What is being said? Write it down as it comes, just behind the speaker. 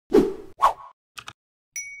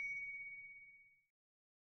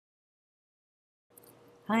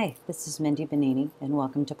Hi, this is Mindy Benini, and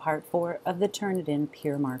welcome to Part 4 of the Turnitin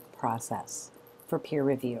PeerMark process for peer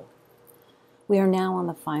review. We are now on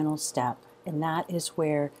the final step, and that is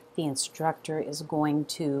where the instructor is going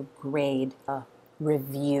to grade a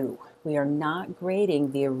review. We are not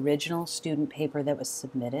grading the original student paper that was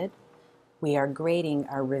submitted. We are grading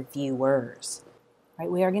our reviewers. Right,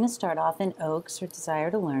 we are going to start off in OAKS, or Desire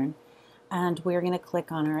to Learn, and we're going to click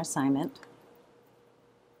on our assignment.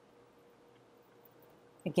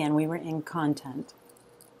 Again, we were in content.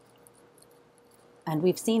 And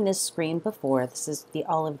we've seen this screen before. This is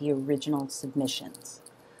all of the original submissions.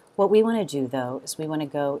 What we want to do, though, is we want to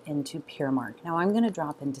go into PeerMark. Now, I'm going to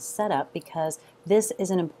drop into Setup because this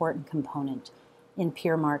is an important component in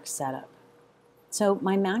PeerMark Setup. So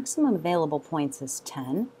my maximum available points is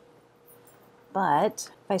 10.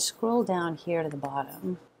 But if I scroll down here to the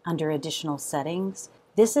bottom, under Additional Settings,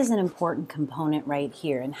 this is an important component right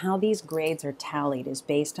here, and how these grades are tallied is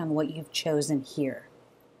based on what you've chosen here.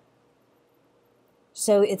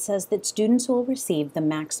 So it says that students will receive the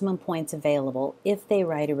maximum points available if they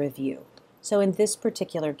write a review. So in this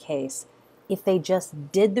particular case, if they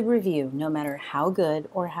just did the review, no matter how good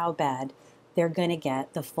or how bad, they're going to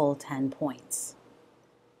get the full 10 points.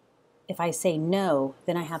 If I say no,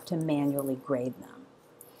 then I have to manually grade them.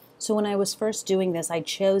 So when I was first doing this, I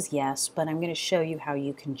chose yes, but I'm going to show you how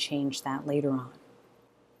you can change that later on.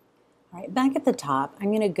 All right, back at the top, I'm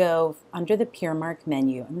going to go under the PeerMark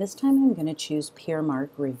menu, and this time I'm going to choose PeerMark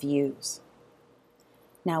Reviews.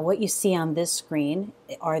 Now what you see on this screen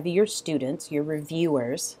are your students, your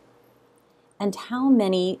reviewers, and how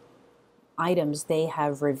many items they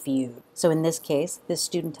have reviewed. So in this case, this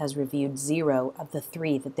student has reviewed 0 of the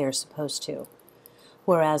 3 that they're supposed to,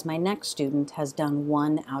 whereas my next student has done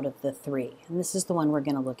 1 out of the 3, and this is the one we're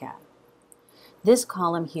going to look at. This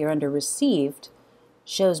column here under Received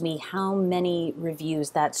shows me how many reviews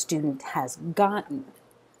that student has gotten.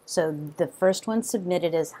 So the first one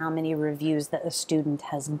submitted is how many reviews that a student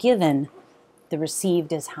has given. The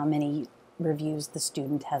Received is how many reviews the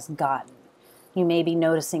student has gotten. You may be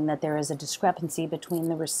noticing that there is a discrepancy between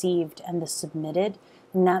the Received and the Submitted,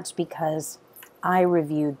 and that's because I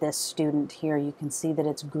reviewed this student here. You can see that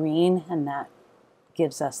it's green, and that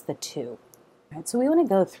gives us the 2. All right, so we want to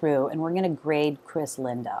go through, and we're going to grade Chris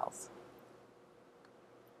Lindell's.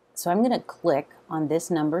 So I'm going to click on this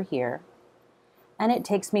number here, and it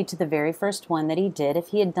takes me to the very first one that he did. If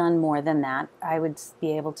he had done more than that, I would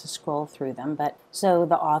be able to scroll through them. So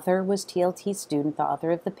the author was TLT student, the author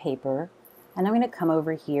of the paper, and I'm going to come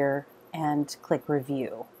over here and click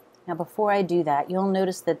Review. Now before I do that, you'll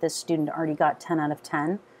notice that this student already got 10 out of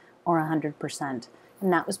 10 or 100%.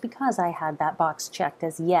 And that was because I had that box checked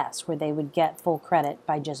as yes, where they would get full credit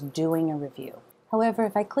by just doing a review. However,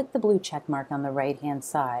 if I click the blue check mark on the right-hand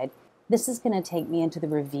side, this is going to take me into the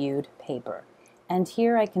reviewed paper. And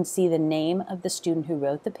here I can see the name of the student who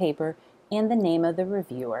wrote the paper and the name of the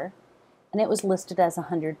reviewer. And it was listed as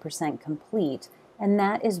 100% complete. And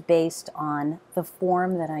that is based on the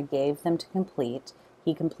form that I gave them to complete.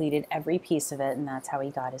 He completed every piece of it, and that's how he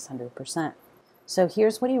got his 100%. So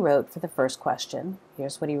here's what he wrote for the first question.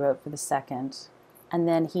 Here's what he wrote for the second. And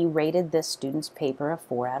then he rated this student's paper a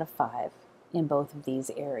 4 out of 5 in both of these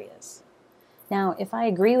areas. Now, if I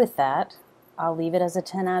agree with that, I'll leave it as a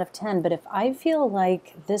 10 out of 10. But if I feel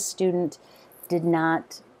like this student did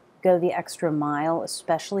not go the extra mile,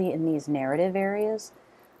 especially in these narrative areas,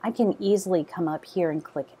 I can easily come up here and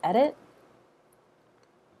click Edit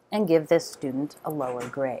and give this student a lower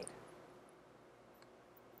grade.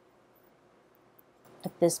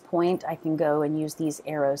 At this point, I can go and use these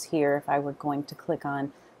arrows here if I were going to click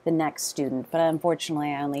on the next student, but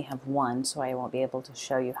unfortunately I only have one, so I won't be able to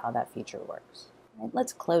show you how that feature works. All right,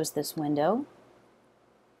 let's close this window,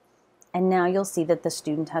 and now you'll see that the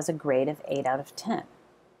student has a grade of 8 out of 10.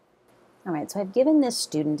 All right, so I've given this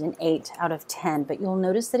student an 8 out of 10, but you'll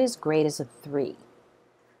notice that his grade is a 3.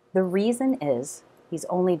 The reason is he's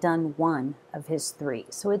only done 1 of his 3,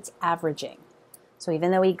 so it's averaging. So even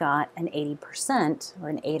though he got an 80% or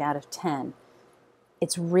an 8 out of 10,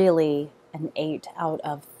 it's really an 8 out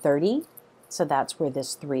of 30, so that's where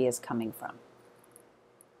this 3 is coming from.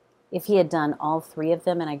 If he had done all 3 of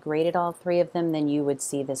them and I graded all 3 of them, then you would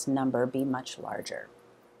see this number be much larger.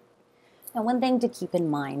 Now, one thing to keep in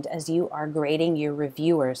mind as you are grading your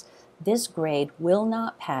reviewers, this grade will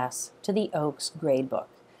not pass to the OAKS gradebook.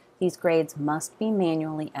 These grades must be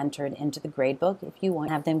manually entered into the gradebook if you want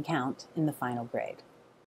to have them count in the final grade.